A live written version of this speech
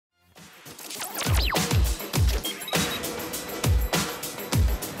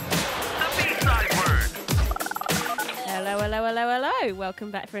hello. Welcome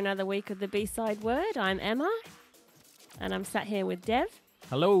back for another week of the B-Side Word. I'm Emma, and I'm sat here with Dev.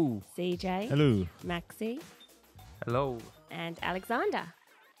 Hello. CJ. Hello. Maxie. Hello. And Alexander.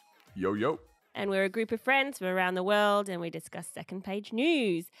 Yo, yo. And we're a group of friends from around the world, and we discuss second page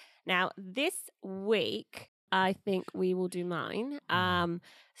news. Now, this week, I think we will do mine.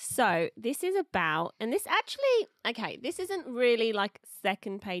 So this is about, and this actually, okay, this isn't really like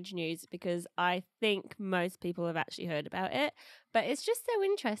second page news because I think most people have actually heard about it, but it's just so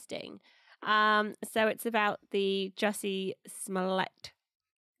interesting. So it's about the Jussie Smollett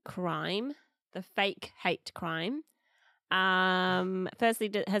crime, the fake hate crime.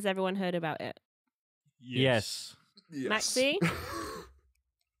 Firstly, has everyone heard about it? Yes. Maxie?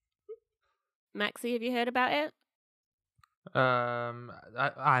 Maxie, have you heard about it?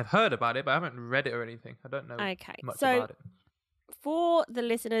 I've heard about it, but I haven't read it or anything. I don't know much about it. For the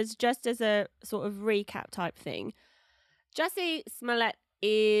listeners, just as a sort of recap type thing, Jussie Smollett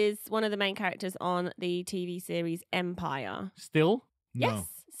is one of the main characters on the TV series Empire. Still? No. Yes,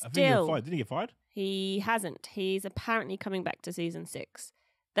 I think he got still. fired. Did he get fired? He hasn't. He's apparently coming back to season 6.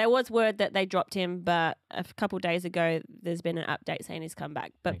 There was word that they dropped him, but a couple of days ago, there's been an update saying he's come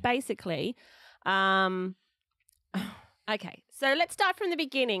back. But basically, okay, so let's start from the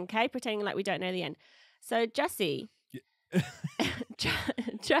beginning, okay? Pretending like we don't know the end. So Jussie,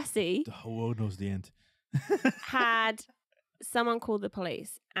 Jussie, The whole world knows the end. had someone call the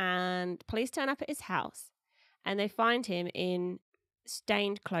police, and police turn up at his house, and they find him in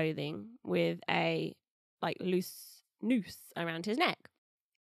stained clothing with a loose noose around his neck.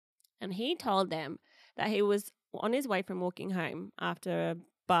 And he told them that he was on his way from walking home after a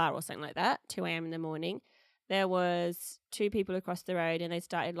bar or something like that, 2 a.m. in the morning. There was 2 people across the road, and they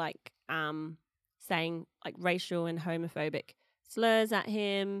started saying racial and homophobic slurs at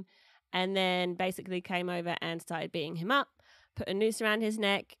him, and then basically came over and started beating him up, put a noose around his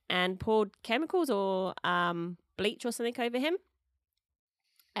neck, and poured chemicals or bleach or something over him.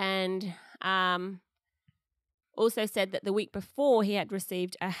 And also said that the week before he had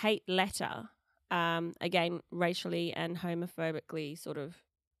received a hate letter, again, racially and homophobically sort of,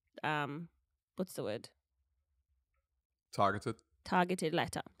 what's the word? Targeted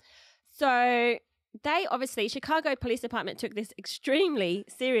letter. So they obviously, Chicago Police Department took this extremely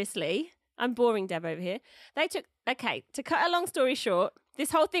seriously. I'm boring Dev over here. To cut a long story short,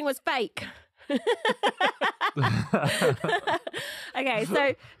 this whole thing was fake. Okay,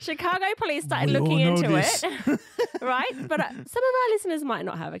 so Chicago police started looking into it, right? But some of our listeners might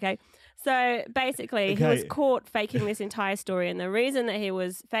not have, okay? So basically, he was caught faking this entire story, and the reason that he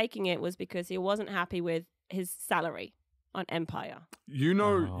was faking it was because he wasn't happy with his salary on Empire. You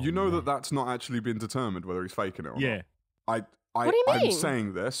know that that's not actually been determined whether he's faking it or not. What do you mean? I'm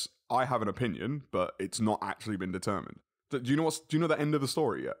saying this. I have an opinion, but it's not actually been determined. Do you know the end of the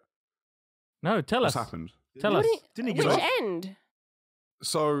story yet? No, tell us. What's happened? Tell us. Didn't he Which get end?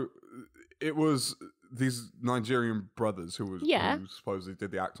 So it was these Nigerian brothers who supposedly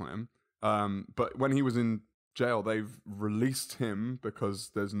did the act on him. But when he was in jail, they've released him because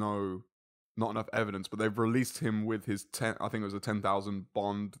there's not enough evidence. But they've released him with his I think it was a 10,000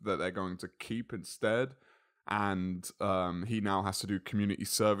 bond that they're going to keep instead. And he now has to do community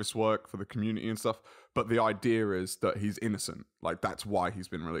service work for the community and stuff. But the idea is that he's innocent. That's why he's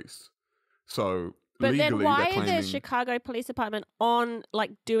been released. So but legally, then why they're are the Chicago Police Department on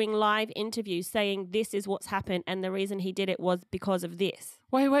doing live interviews saying this is what's happened and the reason he did it was because of this?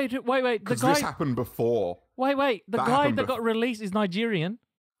 Wait. Because this happened before. Wait. The guy that got released is Nigerian.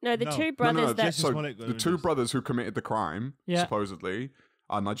 No, the 2 brothers that... So the 2 brothers who committed the crime, supposedly,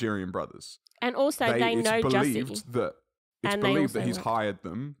 are Nigerian brothers. And also they know Jussie. It's believed that he's hired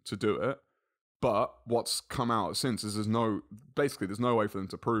them to do it. But what's come out since is there's no way for them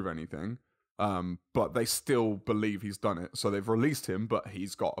to prove anything. But they still believe he's done it. So they've released him, but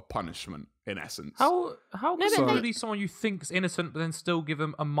he's got a punishment, in essence. How can you release someone you think's innocent, but then still give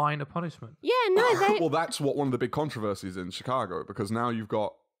him a minor punishment? Yeah, no, well, that's one of the big controversies in Chicago, because now you've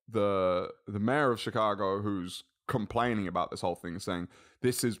got the mayor of Chicago who's complaining about this whole thing, saying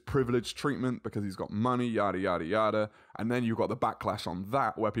this is privileged treatment because he's got money, yada, yada, yada. And then you've got the backlash on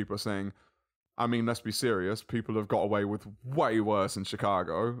that where people are saying, I mean, let's be serious. People have got away with way worse in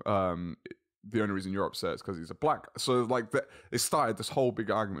Chicago. The only reason you're upset is because he's a black. So it started this whole big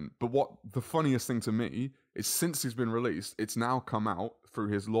argument. But what the funniest thing to me is since he's been released, it's now come out through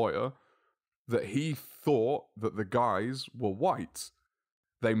his lawyer that he thought that the guys were white.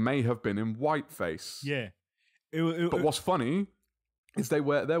 They may have been in whiteface. Yeah. But what's funny is they're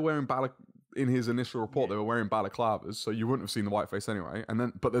wearing in his initial report they were wearing balaclavas, so you wouldn't have seen the whiteface anyway. And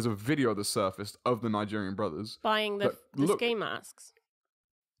then, but there's a video that surfaced of the Nigerian brothers buying the ski masks.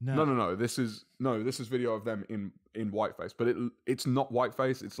 No. This is video of them in whiteface, but it's not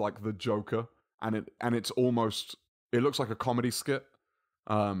whiteface. It's like the Joker, and it's almost, it looks like a comedy skit,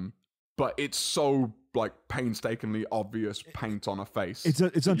 but it's so like painstakingly obvious paint on a face.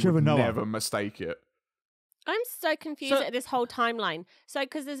 It's on Trevor Noah. Never mistake it. I'm so confused at this whole timeline. So,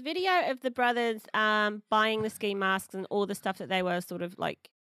 because there's video of the brothers buying the ski masks and all the stuff that they were sort of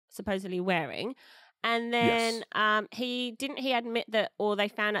like supposedly wearing. And then he admit that, or they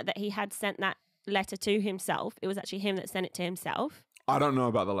found out that he had sent that letter to himself. It was actually him that sent it to himself. I don't know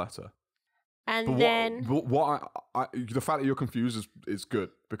about the letter. And but then the fact that you're confused is good,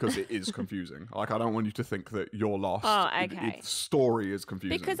 because it is confusing. Like, I don't want you to think that you're lost. Oh, okay. The story is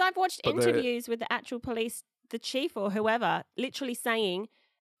confusing. Because I've watched interviews with the actual police, the chief or whoever, literally saying,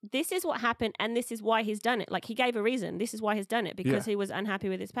 this is what happened and this is why he's done it. Like, he gave a reason. This is why he's done it, because he was unhappy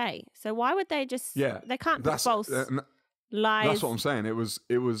with his pay. So why would they just... Yeah, they can't put false lies. That's what I'm saying.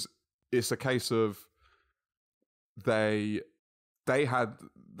 It's a case of they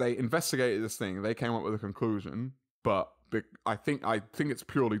investigated this thing. They came up with a conclusion, but I think it's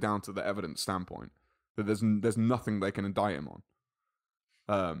purely down to the evidence standpoint that there's nothing they can indict him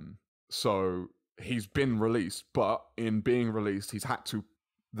on. So he's been released, but in being released, he's had to...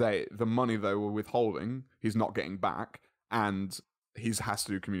 the money they were withholding, he's not getting back, and he has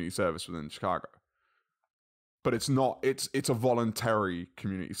to do community service within Chicago. But it's a voluntary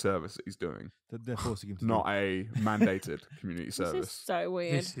community service that he's doing. They're forcing him to not a mandated community service. This is so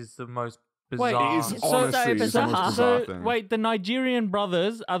weird. This is the most bizarre. It is honestly the most bizarre thing. Wait, the Nigerian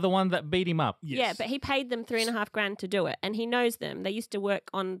brothers are the ones that beat him up. Yes. Yeah, but he paid them $3,500 to do it, and he knows them. They used to work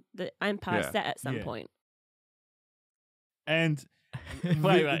on the Empire set at some point. And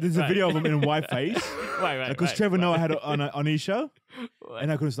there's a video of him in whiteface. Because Trevor Noah had it on his show,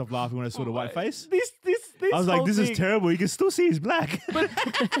 and I couldn't stop laughing when I saw the whiteface. I was like, "This is terrible. You can still see he's black."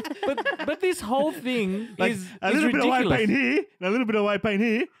 But this whole thing like, is a little ridiculous. bit of white paint here, and a little bit of white paint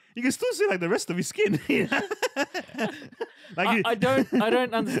here. You can still see like the rest of his skin. Like I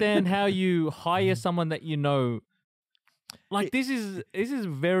don't understand how you hire someone that you know. Like, this is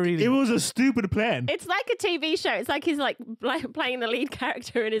very... It was a stupid plan. It's like a TV show. It's like he's like playing the lead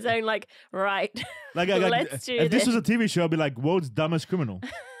character in his own, like, right. Like, let's do if this this. was a TV show, I'd be like, world's dumbest criminal.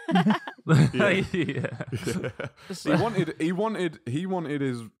 Yeah. He wanted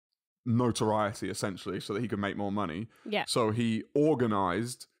his notoriety, essentially, so that he could make more money. Yeah. So he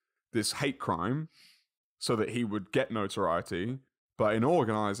organized this hate crime so that he would get notoriety. But in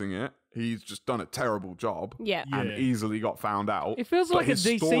organizing it, he's just done a terrible job. Yeah. And easily got found out. It feels like a his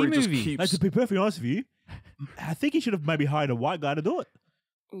DC story just movie. keeps... Like, to be perfectly honest with you, I think he should have maybe hired a white guy to do it.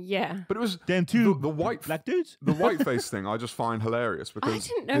 Yeah. But it was Then two the white black dudes. The whiteface thing I just find hilarious, because I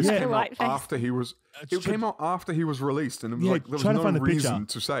didn't know this about came the out whiteface. after he was. It came out after he was released, and it was like there was try to no find the reason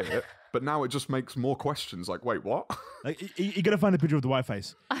picture. to say it. But now it just makes more questions. Like, wait, what? Like, you gotta find a picture of the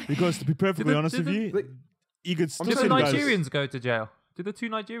whiteface, because to be perfectly honest with you, you could still Did see the the guys. Nigerians go to jail? Did the two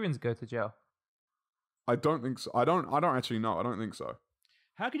Nigerians go to jail? I don't think so. I don't actually know. I don't think so.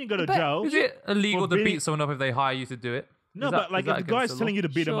 How can you go to jail? Is it illegal for to being- beat someone up if they hire you to do it? No, Is but that- like is that if the against guy's the telling law? you to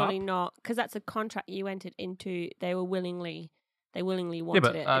beat him up, Surely not, because that's a contract you entered into. They willingly Yeah, wanted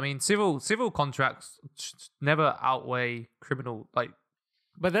but it. I mean, civil contracts never outweigh criminal. Like,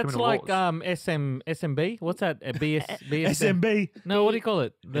 But that's criminal like laws. SMB. What's that? BSM. SMB. No, what do you call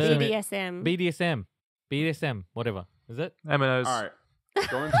it? BDSM. BDSM. Whatever. Is it? M&Os. All right,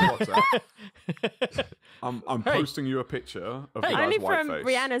 go into WhatsApp. I'm posting you a picture of the guy's Only white from face.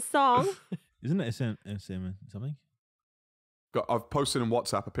 Rihanna's song. Isn't it SM something? I've posted in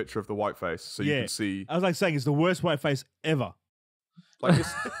WhatsApp a picture of the white face, so you can see. I was like saying it's the worst whiteface ever. Like,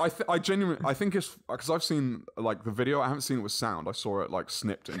 I genuinely, I think it's because I've seen like the video. I haven't seen it with sound. I saw it like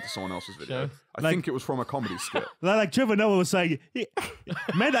snipped into someone else's video. I think it was from a comedy skit. Like Trevor Noah was saying,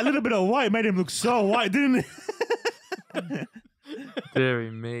 man, that little bit of white made him look so white, didn't it? Deary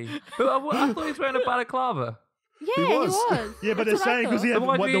me. But I thought he was wearing a balaclava. Yeah, he was. Yeah, but they're That's what I saying because he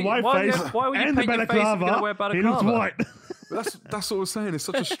thought. had the white face why would you and the paint your face if you're gonna wear balaclava, he looks balaclava? white. That's what I was saying. It's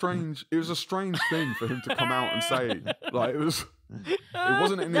such a strange. It was a strange thing for him to come out and say. Like, it was. It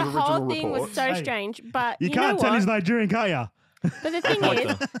wasn't in The his original whole thing report. was so strange, but You you can't know tell what? he's Nigerian, can't ya? But the thing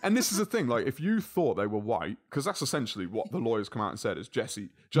is, And this is the thing, like, if you thought they were white, because that's essentially what the lawyers come out and said, is Jussie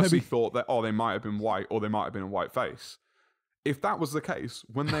Maybe- thought that, they might have been white, or they might have been a white face. if that was the case,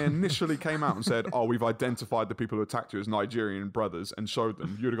 when they initially came out and said, "Oh, we've identified the people who attacked you as Nigerian brothers," and showed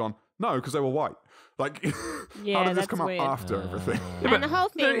them, you'd have gone, "No, because they were white." Like, how did this come weird. out after everything? And the whole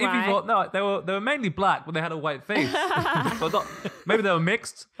thing, If right? you thought, no, they were mainly black, but they had a white face. Maybe they were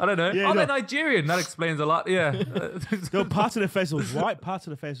mixed. I don't know. Yeah, They're Nigerian. That explains a lot. Yeah. There were parts of their face was white, parts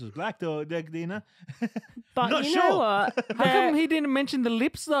of the face was black. They you know. But Not you sure. know what? How come he didn't mention the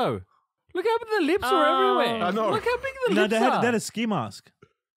lips though? Look how big the lips were everywhere. I know. Look how big the No, lips they are. had a ski mask.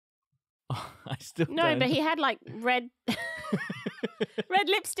 I still No, don't. but he had like red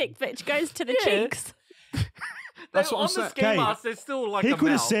lipstick, which goes to the Yeah. cheeks. That's what I'm on saying. the ski Okay. mask, there's still like He a could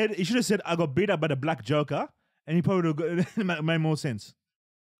have mouth. said. He should have said, "I got beat up by the black Joker," and he probably would have made more sense.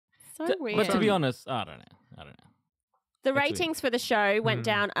 So weird. But to be honest, I don't know. The That's ratings for the show went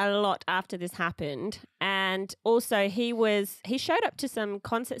down a lot after this happened, and also he showed up to some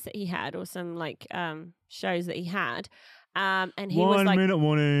concerts that he had or some like shows that he had, and he was 1 like minute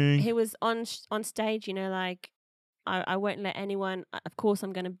warning. he was on stage, you know, like I won't let anyone. Of course,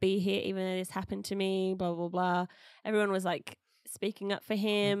 I'm going to be here, even though this happened to me. Blah blah blah. Everyone was like speaking up for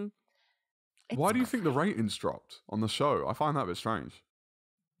him. Why do you think the ratings dropped on the show? I find that a bit strange.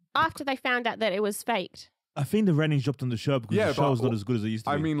 After they found out that it was faked? I think the ratings dropped on the show because the show's not as good as it used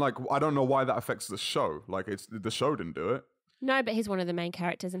to be. I mean, like, I don't know why that affects the show. Like, the show didn't do it. No, but he's one of the main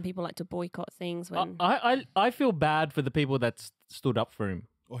characters, and people like to boycott things when I feel bad for the people that stood up for him.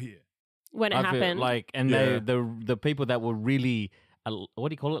 oh yeah. when it I feel happened. like, and Yeah. the people that were really, what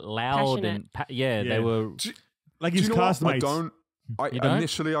do you call it, loud Passionate. and they were. Like Do his you know what? I castmates. don't. You don't?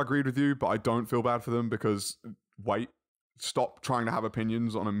 Initially I agreed with you, but I don't feel bad for them because stop trying to have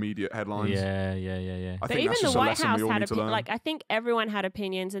opinions on immediate headlines. Yeah. I But think even that's the just a White lesson House we all had need to learn. like I think everyone had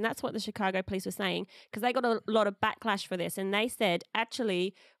opinions, and that's what the Chicago police were saying because they got a lot of backlash for this, and they said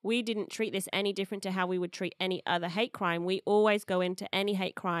actually we didn't treat this any different to how we would treat any other hate crime. We always go into any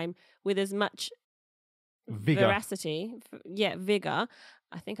hate crime with as much Vigor. veracity, vigor.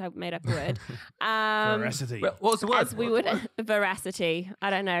 I think I made up a word. Veracity. What was the word? As we would veracity. I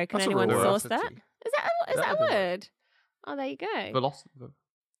don't know. Can That's a anyone real source word. that? Is that a word? Oh, there you go. Velocity.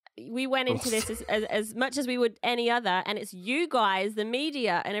 We went into this as much as we would any other, and it's you guys, the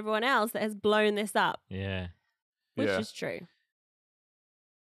media, and everyone else that has blown this up, Yeah. which Yeah. is true.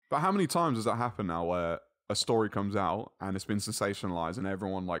 But how many times does that happen now where a story comes out and it's been sensationalized and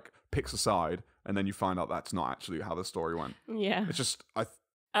everyone like picks a side and then you find out that's not actually how the story went? Yeah. It's just,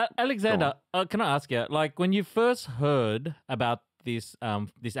 Alexander, can I ask you, like, when you first heard about this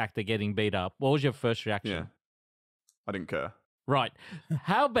this actor getting beat up, what was your first reaction? yeah, I didn't care. Right.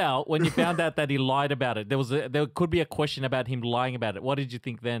 How about when you found out that he lied about it? There could be a question about him lying about it. What did you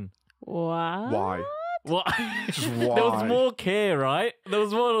think then? What? Why? Well, Just there was why? more care, right? There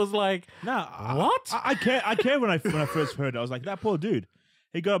was more. It was like, No, what? I care. I care when I first heard it. I was like, that poor dude.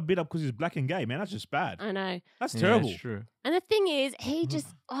 He got beat up because he's black and gay. Man, that's just bad. I know. That's Yeah, terrible. that's true. And the thing is, he just,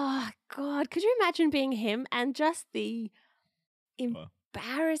 oh God, could you imagine being him and just the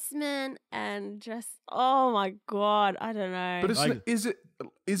embarrassment and just, oh my God, I don't know. But it's, Like-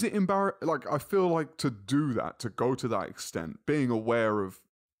 is it embarrassing? Like, I feel like to do that, to go to that extent, being aware of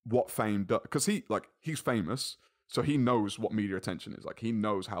what fame does, because he's famous, so he knows what media attention is. Like, he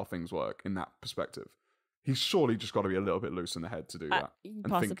knows how things work in that perspective. He's surely just got to be a little bit loose in the head to do that. And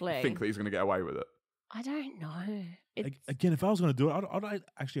possibly. think that he's going to get away with it. I don't know. It's, Again, if I was going to do it, I'd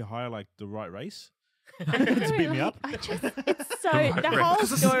actually hire like the right race I to know, beat me like, up. It's so, the whole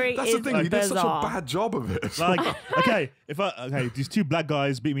 'Cause story that's is the thing. He did such a bizarre. bad job of it. Like, okay, these two black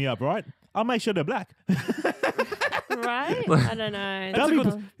guys beat me up, right? I'll make sure they're black. Right? I don't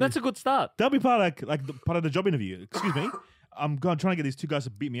know. That's a good start. That'll be part of the job interview. Excuse me. I'm trying to get these two guys to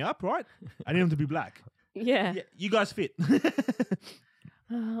beat me up, right? I need them to be black. Yeah. Yeah, you guys fit.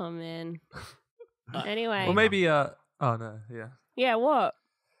 Oh, man. Anyway. Or maybe, oh no, yeah. Yeah, what?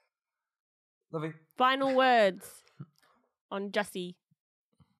 Lovey. Final words on Jussie.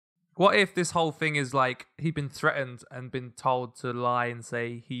 What if this whole thing is like he'd been threatened and been told to lie and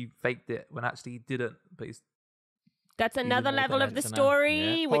say he faked it when actually he didn't, but he's That's another more level than of the that to know.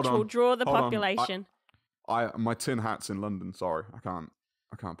 story, Yeah. which Hold will on. draw the Hold on. population. My tin hat's in London. Sorry, I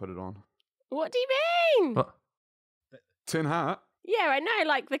can't put it on. What do you mean? What? Tin hat. Yeah, I know,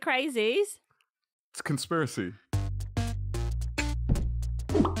 like the crazies. It's a conspiracy.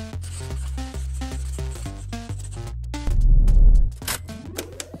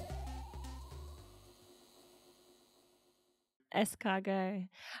 Escargot.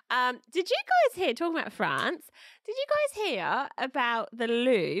 Did you guys hear, talking about France, did you guys hear about the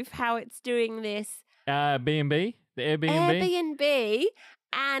Louvre, how it's doing this B&B, the Airbnb. Airbnb,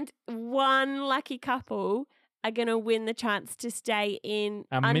 and one lucky couple are going to win the chance to stay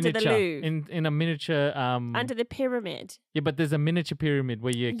under the Louvre. In a miniature... under the pyramid. Yeah, but there's a miniature pyramid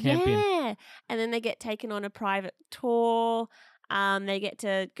where you're camping. Yeah. And then they get taken on a private tour. They get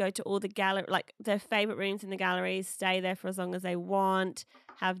to go to all the gallery, like their favorite rooms in the galleries, stay there for as long as they want,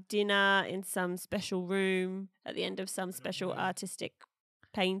 have dinner in some special room at the end of some special artistic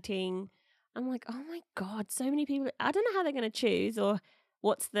painting. I'm like, oh my God, so many people. I don't know how they're going to choose or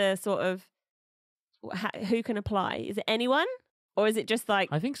what's the sort of, who can apply? Is it anyone? Or is it just like...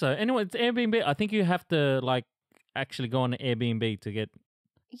 I think so. Anyway, it's Airbnb. I think you have to like actually go on Airbnb to get...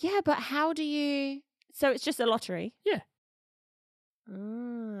 Yeah, but how do you... So it's just a lottery? Yeah.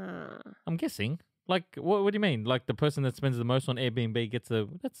 Ah. I'm guessing. Like, what do you mean? Like the person that spends the most on Airbnb gets that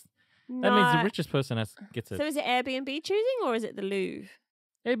means the richest person gets it. So is it Airbnb choosing or is it the Louvre?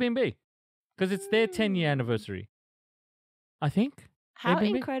 Airbnb. Because it's their 10-year anniversary. I think. How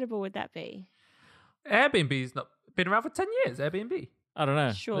Airbnb? incredible would that be? Airbnb's not been around for 10 years, Airbnb. I don't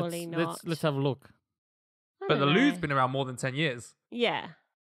know. Surely not. Let's have a look. But the Louvre's been around more than 10 years. Yeah.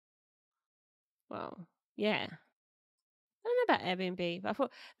 Well, yeah. I don't know about Airbnb, but the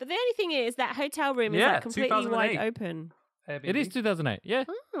only thing is that hotel room is like completely wide open. Airbnb. It is 2008. Yeah.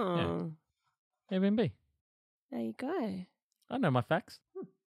 Oh. Yeah. Airbnb. There you go. I know my facts.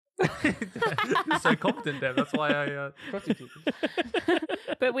 You're so confident, Dev. That's why I trusted you.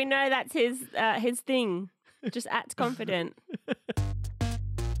 But we know that's his thing. Just act confident.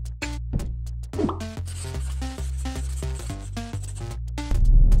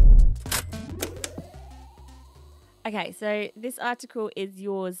 Okay, so this article is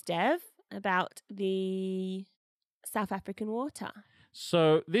yours, Dev, about the South African water.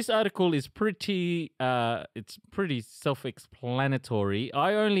 So this article is pretty self-explanatory.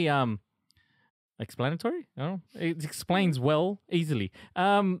 I only explanatory? Oh, it explains well easily.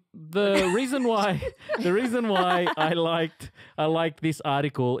 The reason why I liked this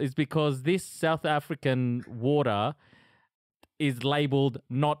article is because this South African water is labeled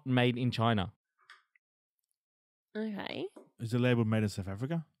not made in China. Okay. Is it labeled made in South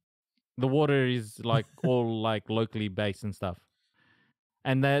Africa? The water is like all like locally based and stuff.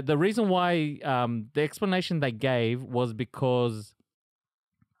 And the reason why the explanation they gave was because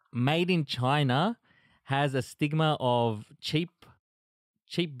made in China has a stigma of cheap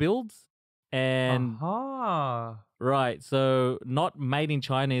builds and right. So not made in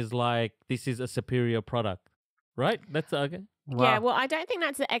China is like this is a superior product, right? That's okay. Wow. Yeah, well, I don't think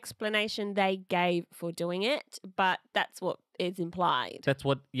that's the explanation they gave for doing it, but that's what is implied. That's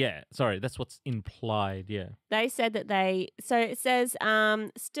what's implied, yeah. They said that so it says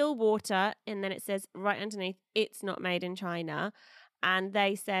still water, and then it says right underneath, it's not made in China. And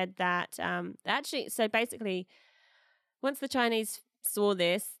they said that actually, so basically, once the Chinese saw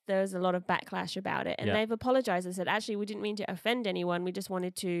this, there was a lot of backlash about it. And they've apologized and said, actually, we didn't mean to offend anyone. We just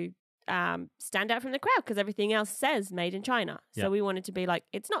wanted to stand out from the crowd because everything else says made in China. So we wanted to be like,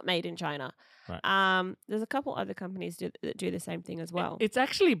 it's not made in China. Right. There's a couple other companies that do the same thing as well. It's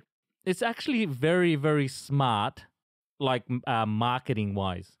actually very, very smart, like marketing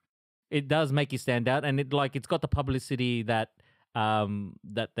wise. It does make you stand out, and it's got the publicity that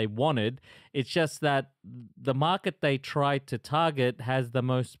they wanted. It's just that the market they tried to target has the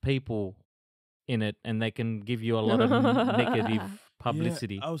most people in it, and they can give you a lot of negative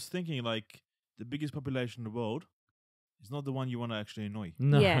publicity. Yeah, I was thinking like the biggest population in the world is not the one you want to actually annoy.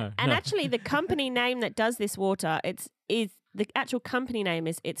 And actually the company name that does this water, is the actual company name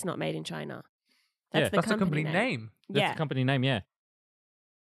is It's Not Made in China. That's the company name. That's the company name, yeah.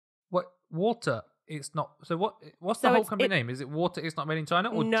 What water? It's not. So what's the whole company name? Is it water? It's not made in China,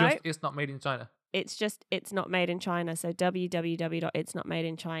 or just it's not made in China? It's just It's Not Made in China. So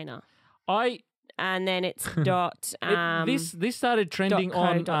www.itsnotmadeinchina. And then it's this started trending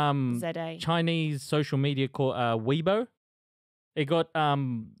on ZA. Chinese social media called Weibo. It got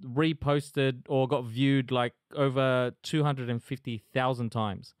reposted or got viewed like over 250,000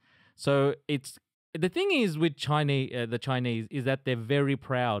 times. So the thing is with the Chinese is that they're very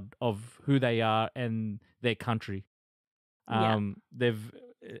proud of who they are and their country. They've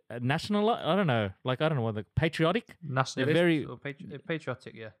national. I don't know what the patriotic. Nationalist. They're very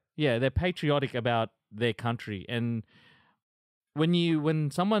patriotic. Yeah. Yeah, they're patriotic about their country, and when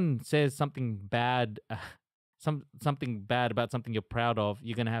someone says something bad, something bad about something you're proud of,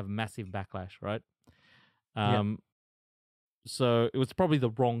 you're gonna have massive backlash, right? So it was probably the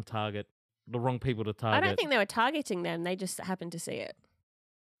wrong target, the wrong people to target. I don't think they were targeting them; they just happened to see it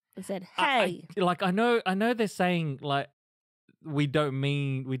and said, "Hey." I know they're saying like we didn't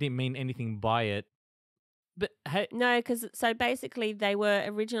mean anything by it, But hey, No, because so basically they were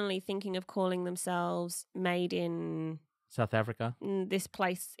originally thinking of calling themselves Made in South Africa. this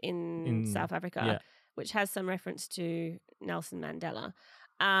place in South Africa, yeah. which has some reference to Nelson Mandela.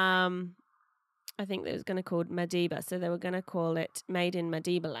 I think they was going to call it Madiba, so they were going to call it Made in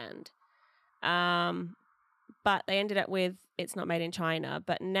Madiba Land. But they ended up with it's not made in China,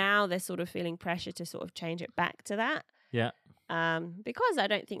 but now they're sort of feeling pressure to sort of change it back to that. Yeah. Because I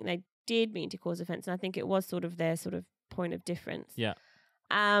don't think they did mean to cause offense, and I think it was sort of their sort of point of difference. Yeah.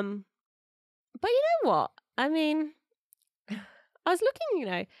 But you know what? I mean, I was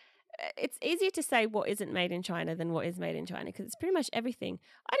looking, it's easier to say what isn't made in China than what is made in China because it's pretty much everything.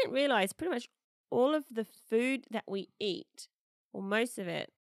 I didn't realize pretty much all of the food that we eat, or most of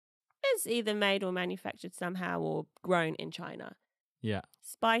it, is either made or manufactured somehow or grown in China. Yeah.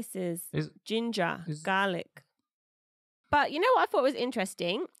 Spices, ginger, garlic. But you know what I thought was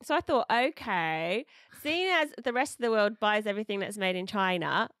interesting? So I thought, okay, seeing as the rest of the world buys everything that's made in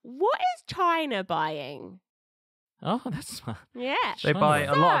China, what is China buying? Oh, that's smart. Yeah. They buy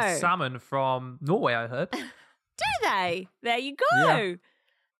a lot of So- salmon from Norway, I heard. Do they? There you go. Yeah.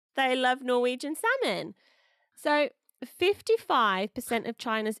 They love Norwegian salmon. So 55% of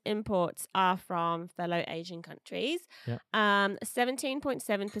China's imports are from fellow Asian countries. Yeah.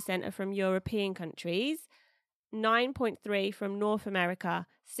 17.7% are from European countries. 9.3 from North America.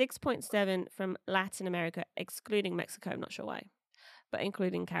 6.7 from Latin America, excluding Mexico. I'm not sure why, but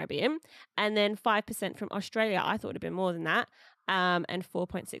including Caribbean. And then 5% from Australia. I thought it would have been more than that. And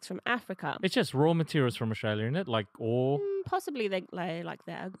 4.6 from Africa. It's just raw materials from Australia, isn't it? Like ore. Possibly they like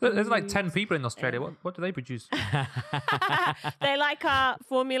their. There's like 10 people in Australia. What do they produce? They like our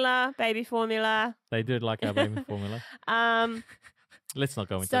formula, baby formula. They do like our baby formula. Let's not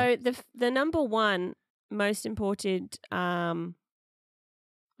go into So that. the number one most imported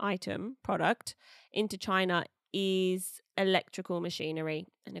product into China is electrical machinery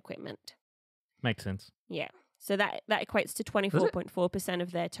and equipment. Makes sense. Yeah. So that equates to 24.4%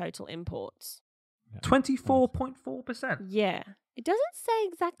 of their total imports. 24.4%. Yeah. It doesn't say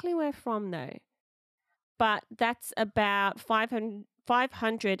exactly where from though. But that's about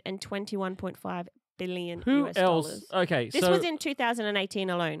 521.5 billion Who US else? dollars. Okay, This so was in 2018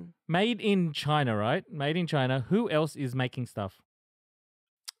 alone. made in China, right? Made in China. Who else is making stuff?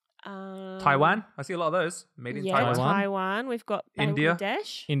 Taiwan. I see a lot of those. Made in Yeah, Taiwan. Taiwan. We've got India.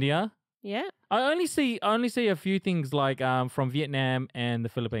 Bangladesh. India. Yeah. I only see a few things like from Vietnam and the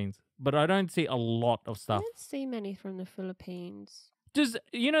Philippines, but I don't see a lot of I stuff. don't see many from the Philippines. Does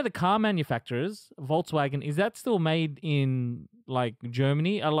the car manufacturers, Volkswagen, is that still made in like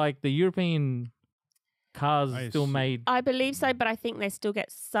Germany? Are like the European cars I still see. made? I believe so, but I think they still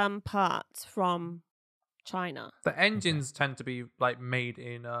get some parts from China. The engines tend to be like made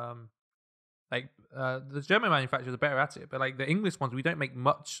in the German manufacturers are better at it, but like the English ones, we don't make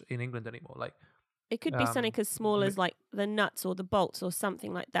much in England anymore. Like It could be something as small mi- as like the nuts or the bolts or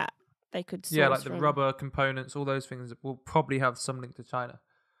something like that. They could source yeah, like the from. rubber components, all those things will probably have some link to China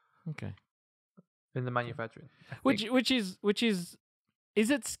Okay. in the manufacturing. I Which is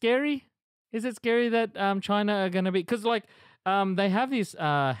it scary? Is it scary that China are going to be, because like they have this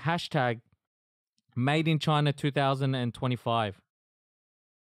hashtag made in China 2025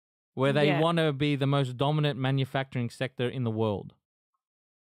 where they Yeah. want to be the most dominant manufacturing sector in the world.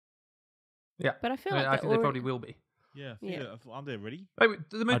 Yeah, But I feel I mean, like I think they probably will be. Yeah, Yeah. aren't they ready? Wait,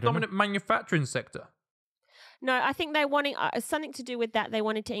 the don't most know. dominant manufacturing sector. No, I think they wanting something to do with that. They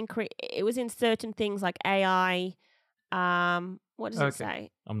wanted to increase. It was in certain things like AI. What does it Okay.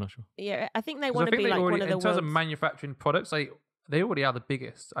 say? I'm not sure. Yeah, I think they 'Cause want I to think be they like already, one of the in terms of world's. manufacturing products, they already are the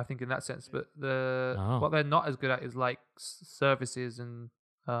biggest, I think, in that sense. But what they're not as good at is like services and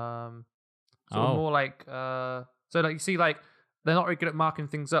sort of more like so like you see like they're not very good at marking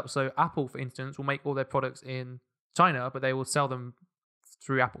things up. So Apple, for instance, will make all their products in China, but they will sell them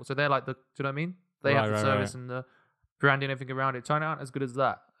through Apple. So they're like do you know what I mean? They have the service and the branding, everything around it. China aren't as good as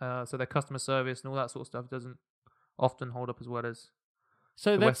that. So their customer service and all that sort of stuff doesn't often hold up as well as.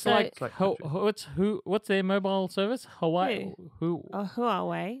 So The that's West like country. what's their mobile service? Hawaii. Who Oh,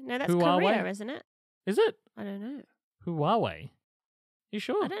 Huawei. No, that's Huawei? Korea, isn't it? is it? I don't know. Huawei. You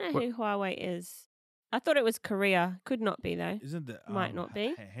sure? I don't know who Huawei is. I thought it was Korea. Could not be though. Isn't it? Might not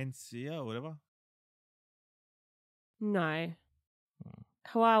be. Hensia or whatever. No.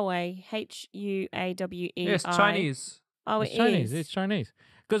 Huawei. Huawei. Yeah, it's Chinese. Oh, It's it Chinese. is. It's Chinese.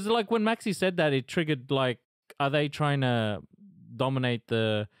 Because like when Maxie said that, it triggered like, are they trying to dominate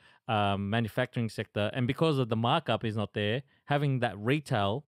the manufacturing sector? And because of the markup is not there, having that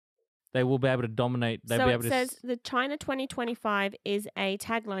retail they will be able to dominate. They'll so be it able says the China 2025 is a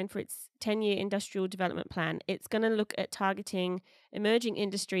tagline for its 10-year industrial development plan. It's going to look at targeting emerging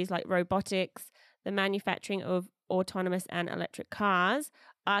industries like robotics, the manufacturing of autonomous and electric cars,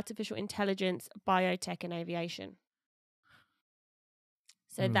 artificial intelligence, biotech, and aviation.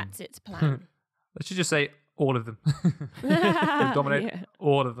 So that's its plan. Let's just say all of them. They dominate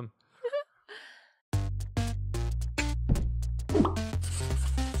all of them.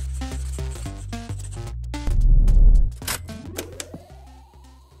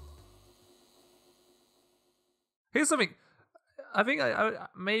 Here's something. I think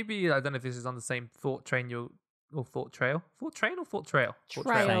maybe I don't know if this is on the same thought train or thought trail. Thought train or thought trail?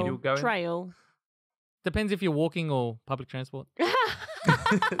 Trail. Depends if you're walking or public transport.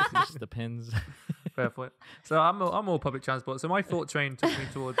 It just depends. Fair point. So I'm all public transport. So my thought train took me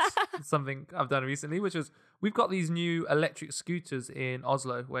towards something I've done recently, which is we've got these new electric scooters in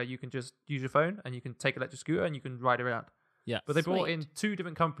Oslo where you can just use your phone and you can take electric scooter and you can ride around. Yeah. But they brought in two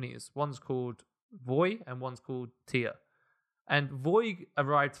different companies. One's called Voi and one's called Tia. And Voi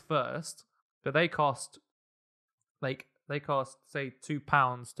arrived first, but they cost say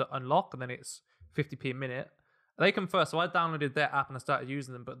 £2 to unlock, and then it's 50p a minute. They come first, so I downloaded their app and I started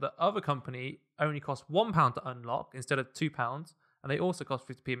using them. But the other company only cost £1 to unlock instead of £2, and they also cost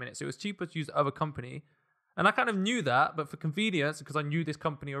 50p a minute. So it was cheaper to use the other company. And I kind of knew that, but for convenience, because I knew this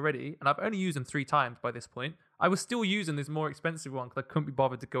company already, and I've only used them 3 times by this point, I was still using this more expensive one because I couldn't be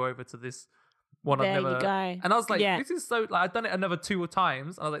bothered to go over to this one. There you go. And I was like, this is so, like, I've done it another 2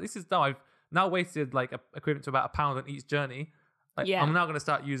 times. And I was like, this is dumb. I've now wasted like equivalent to about £1 on each journey. Like, I'm now going to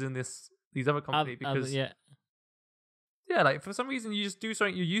start using these other companies because like for some reason you just do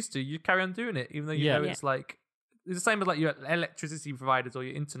something you're used to, you carry on doing it, even though you know it's like it's the same as like your electricity providers or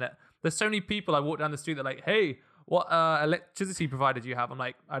your internet. There's so many people I walk down the street that are like, hey, what electricity provider do you have? I'm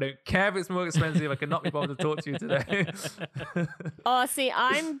like, I don't care if it's more expensive. I cannot be bothered to talk to you today. Oh, see,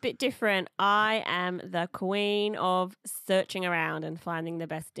 I'm a bit different. I am the queen of searching around and finding the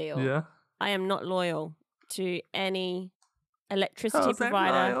best deal. Yeah. I am not loyal to any electricity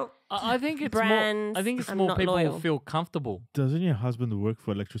provider. I think it's brands. I think it's I'm more not people loyal. feel comfortable. Doesn't your husband work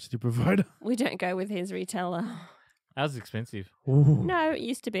for electricity provider? We don't go with his retailer. That's expensive. Ooh. No, it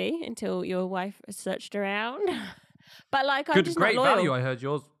used to be until your wife searched around. But like, I'm just great not loyal. value. I heard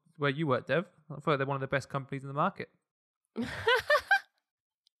yours where you work, Dev. I thought they're one of the best companies in the market.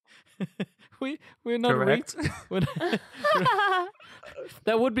 We're not correct.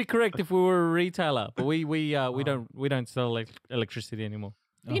 That would be correct if we were a retailer, but we don't sell electricity anymore.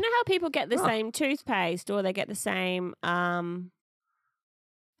 You know how people get the same toothpaste or they get the same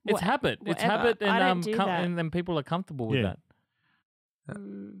it's habit. whatever. It's habit, and I don't do that. and then people are comfortable with that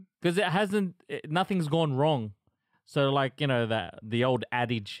because nothing's gone wrong. So like the old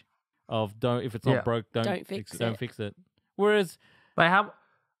adage of if it's not broke, don't fix it. Whereas like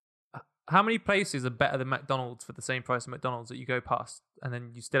how many places are better than McDonald's for the same price of McDonald's that you go past, and then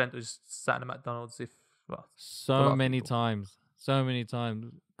you still end up just sat in a McDonald's so many times,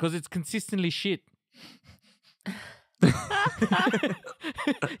 because it's consistently shit.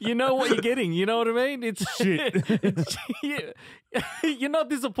 You know what you're getting. You know what I mean? It's shit. You're not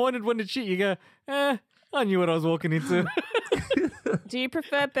disappointed when it's shit. You go, I knew what I was walking into. Do you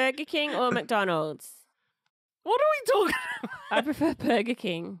prefer Burger King or McDonald's? What are we talking about? I prefer Burger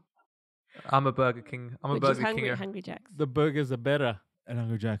King. I'm a Burger King. I'm a Burger Kinger. Hungry Jacks. The burgers are better. And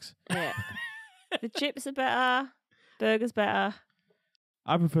Hungry Jacks. Yeah. The chips are better. Burgers better.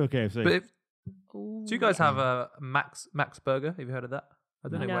 I prefer KFC. But do you guys have a Max Burger? Have you heard of that? I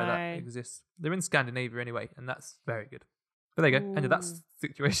don't know where that exists. They're in Scandinavia anyway, and that's very good. But there you go. End of that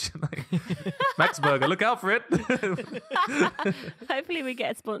situation. Max Burger, look out for it. Hopefully we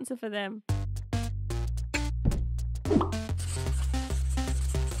get a sponsor for them.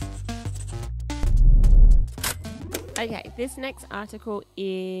 Okay, this next article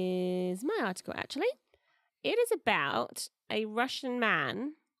is my article, actually. It is about a Russian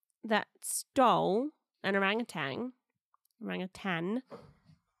man that stole an orangutan,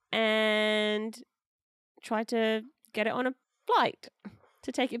 and tried to get it on a flight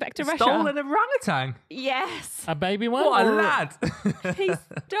to take it back to Russia. Stole an orangutan? Yes. A baby one? What a lad. He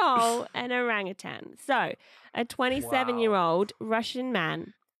stole an orangutan. So, a 27-year-old Russian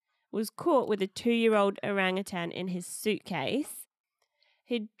man was caught with a 2-year-old orangutan in his suitcase.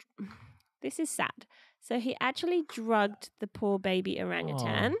 This is sad. So he actually drugged the poor baby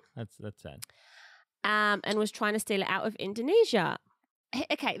orangutan. Oh, that's sad. And was trying to steal it out of Indonesia.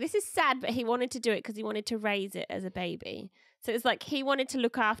 Okay, this is sad, but he wanted to do it because he wanted to raise it as a baby. So it's like he wanted to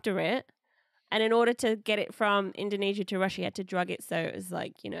look after it. And in order to get it from Indonesia to Russia, he had to drug it. So it was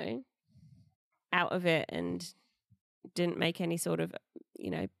like, out of it and didn't make any sort of,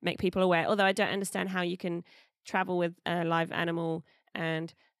 make people aware. Although I don't understand how you can travel with a live animal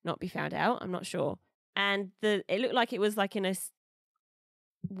and not be found out. I'm not sure. And it looked like it was like in a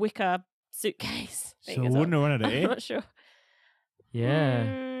wicker suitcase. So it wouldn't have run out of air? I'm not sure.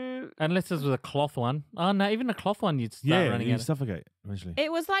 Yeah. Unless this was a cloth one. Oh, no, even a cloth one you'd start running out. You'd suffocate eventually.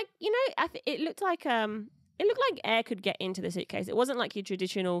 It was like, it looked like air could get into the suitcase. It wasn't like your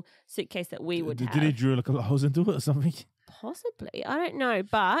traditional suitcase that we would have. Did he drill a couple of holes into it or something? Possibly. I don't know.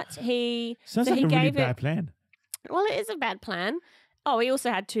 But he... Sounds like a really bad plan. Well, it is a bad plan. Oh, he also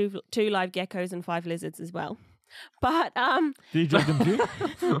had two live geckos and 5 lizards as well. But did he drug them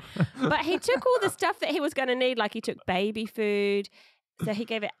too? But he took all the stuff that he was going to need, like he took baby food. So he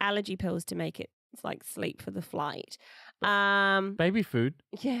gave it allergy pills to make it like sleep for the flight. Baby food?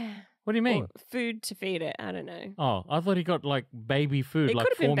 Yeah. What do you mean? Or food to feed it. I don't know. Oh, I thought he got like baby food. It like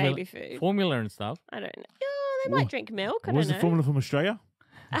could have been baby food. Formula and stuff. I don't know. Oh, they might drink milk. I don't know. Was the formula from Australia?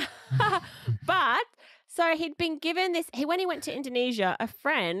 But so he'd been given this. When he went to Indonesia, a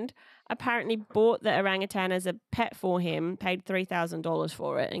friend apparently bought the orangutan as a pet for him, paid $3,000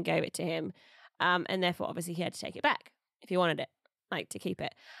 for it, and gave it to him. And therefore, obviously, he had to take it back if he wanted it, like to keep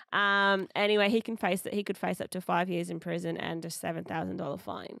it. Anyway, he could face up to 5 years in prison and a $7,000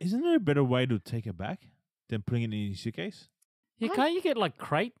 fine. Isn't there a better way to take it back than putting it in your suitcase? Yeah, can't you get like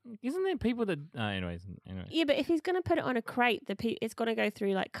crate? Isn't there people that? Anyways. Yeah, but if he's going to put it on a crate, it's going to go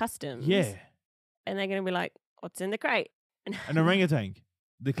through like customs. Yeah. And they're going to be like, "What's in the crate?" An orangutan.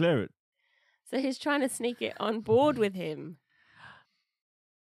 Declare it. So he's trying to sneak it on board with him.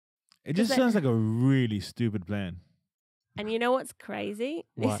 It just sounds like a really stupid plan. And you know what's crazy?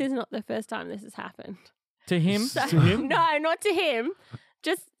 What? This is not the first time this has happened. To him? To him? No, not to him.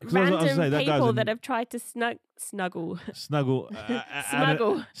 Just random people that have tried to snuggle. Smuggle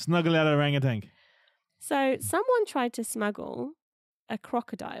out an orangutan. So someone tried to smuggle a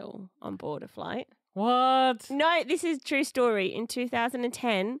crocodile on board a flight. What? No, this is a true story. In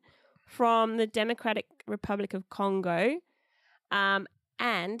 2010, from the Democratic Republic of Congo,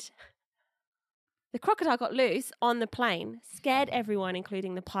 and the crocodile got loose on the plane, scared everyone,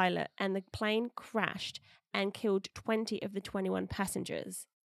 including the pilot, and the plane crashed and killed 20 of the 21 passengers.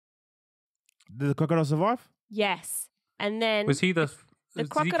 Did the crocodile survive? Yes. And then... Was he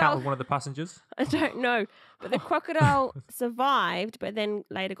crocodile... he count one of the passengers? I don't know. But the crocodile survived, but then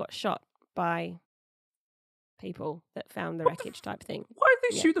later got shot by people that found the wreckage type thing. Why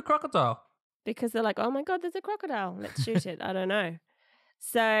did they shoot the crocodile? Because they're like, oh my God, there's a crocodile. Let's shoot it. I don't know.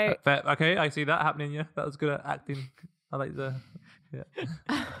 So... Okay, I see that happening, yeah. That was good at acting. I like the... Yeah.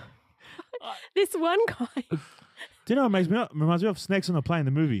 This one guy... Do you know what reminds me of Snakes on a Plane,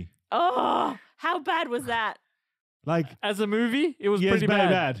 the movie? Oh, how bad was that? Like... As a movie, it was pretty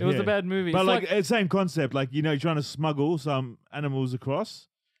bad. It was a bad movie. But like, it's same concept. Like, you're trying to smuggle some animals across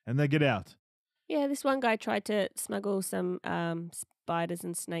and they get out. Yeah, this one guy tried to smuggle some spiders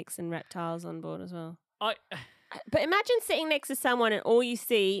and snakes and reptiles on board as well. But imagine sitting next to someone and all you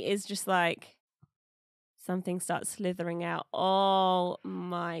see is just like something starts slithering out. Oh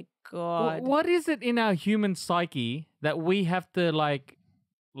my God. What is it in our human psyche that we have to like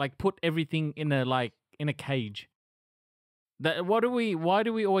put everything in a cage? Why do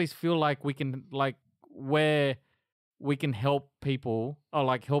we always feel like we can where we can help people or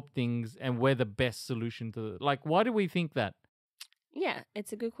like help things and we're the best solution to why do we think that? Yeah,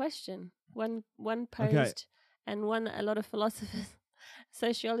 it's a good question. One posed and one a lot of philosophers,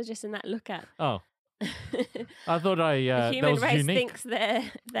 sociologists in that look at. Oh. I thought the human that was race unique. thinks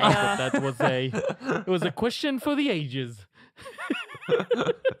they are. It was a question for the ages.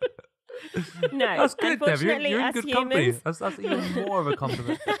 No, that's good, Dev. unfortunately, You're in as good humans, company. That's even more of a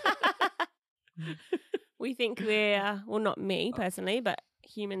compliment. we think we're, well, not me personally, but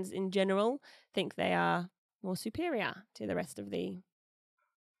humans in general think they are more superior to the rest of the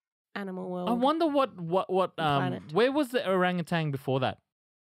animal world. I wonder what where was the orangutan before that?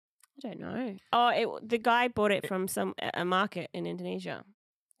 I don't know. Oh, the guy bought it from a market in Indonesia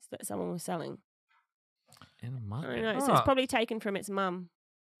that someone was selling. In a market? I know. So it's probably taken from its mum.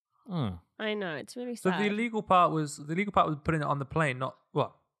 Oh. I know. It's really So sad. the illegal part was putting it on the plane, not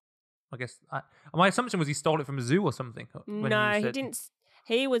what? I guess my assumption was he stole it from a zoo or something. No, he didn't.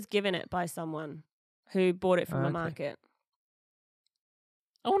 He was given it by someone who bought it from a market.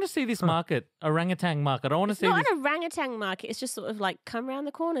 I want to see this market, orangutan market. I want to see It's this. not an orangutan market. It's just sort of like come around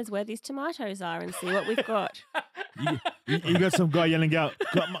the corners where these tomatoes are and see what we've got. you got some guy yelling out,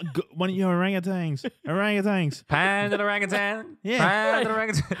 one of your orangutans. Orangutans. Pound an orangutan. Yeah. Pound an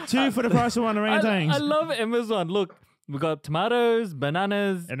orangutan. 2 for the price of one orangutan. I love Amazon. Look, We got tomatoes,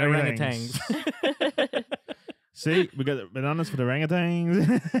 bananas, And orangutans. See, we got bananas for the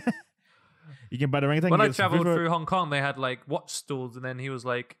orangutans. You can buy the orangutan. When I traveled through Hong Kong, they had like watch stores, and then he was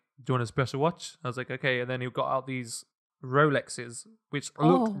like, "Do you want a special watch?" I was like, "Okay." And then he got out these Rolexes, which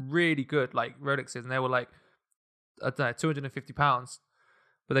looked really good, like Rolexes, and they were like, I don't know, £250.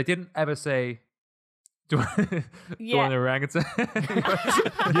 But they didn't ever say, "Do you want an orangutan?"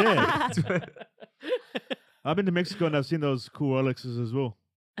 Yeah. I've been to Mexico and I've seen those cool Rolexes as well.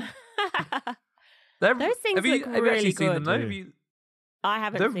 Those things look have you really actually seen them good. though? I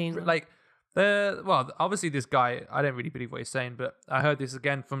haven't seen them. Like, well, obviously this guy, I don't really believe what he's saying, but I heard this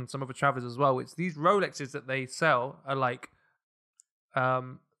again from some other travelers as well. It's these Rolexes that they sell are like,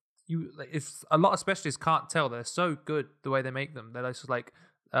 if a lot of specialists can't tell, they're so good the way they make them. They're just like,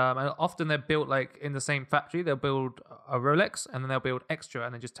 and often they're built like in the same factory. They'll build a Rolex and then they'll build extra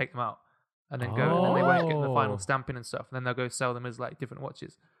and then just take them out and then go, and then they won't get the final stamping and stuff. And then they'll go sell them as like different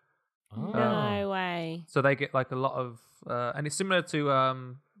watches. No way. So they get like a lot of, and it's similar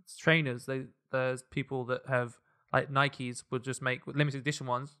to trainers. There's people that have like Nikes would just make limited edition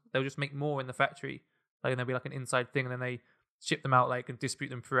ones. They'll just make more in the factory, like, and there'll be like an inside thing, and then they ship them out like and distribute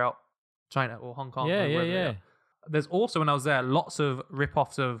them throughout China or Hong Kong. Yeah. There's also, when I was there, lots of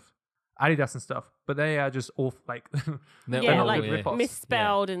rip-offs of Adidas and stuff, but they are just all like they're not like like rip-offs.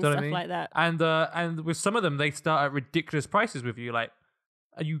 misspelled and stuff like that. And with some of them, they start at ridiculous prices with you. Like,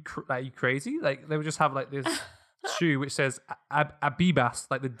 are you crazy? Like, they would just have like this shoe which says Abibas,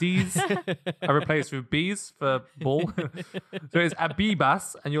 like the D's are replaced with B's for ball. So it's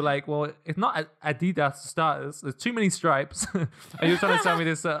Abibas, and you're like, well, it's not Adidas starters. There's too many stripes, and you're trying to sell me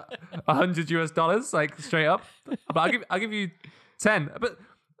this $100 like straight up. But I'll give you 10. But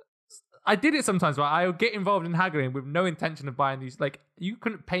I did it sometimes, right? I would get involved in haggling with no intention of buying these. Like, you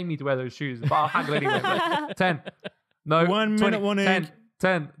couldn't pay me to wear those shoes, but I'll haggle anyway. Like, 10. No. 1 20, minute, 1 10. inch.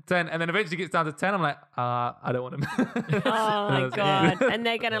 10, and then eventually gets down to 10. I'm like, I don't want them. Oh my god! And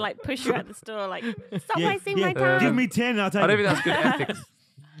they're gonna like push you out the store, like, stop wasting my time. Give me 10, and I'll take. I don't think that's good ethics.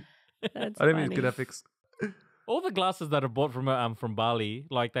 That's I don't think funny. it's good ethics. All the glasses that are bought from Bali,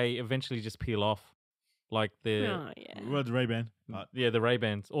 like they eventually just peel off, like the Oh yeah. Well, the Ray-Ban. the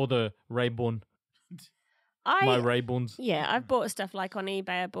Ray-Bans or the Ray-Bun. I My Ray-Buns. Yeah, I've bought stuff like on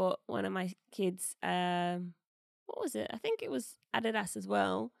eBay. I bought one of my kids. What was it? I think it was Adidas as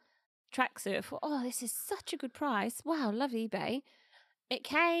well. Tracksuit. I thought, oh, this is such a good price. Wow, love eBay. It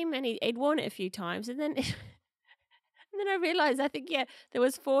came and he'd worn it a few times, and then and then I realised, I think, there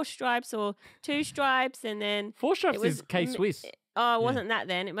was 4 stripes or 2 stripes, and then 4 stripes it was is K-Swiss. Oh, it wasn't that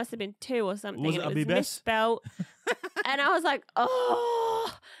then. It must have been 2 or something. Was and it it was Abibes? misspelt. And I was like,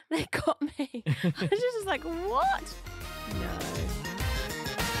 oh, they got me. I was just like, what? No.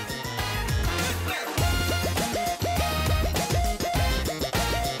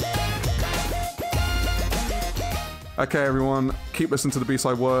 Okay, everyone, keep listening to the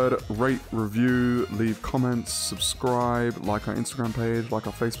B-Side Word. Rate, review, leave comments, subscribe, like our Instagram page, like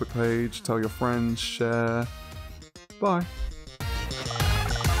our Facebook page, tell your friends, share. Bye.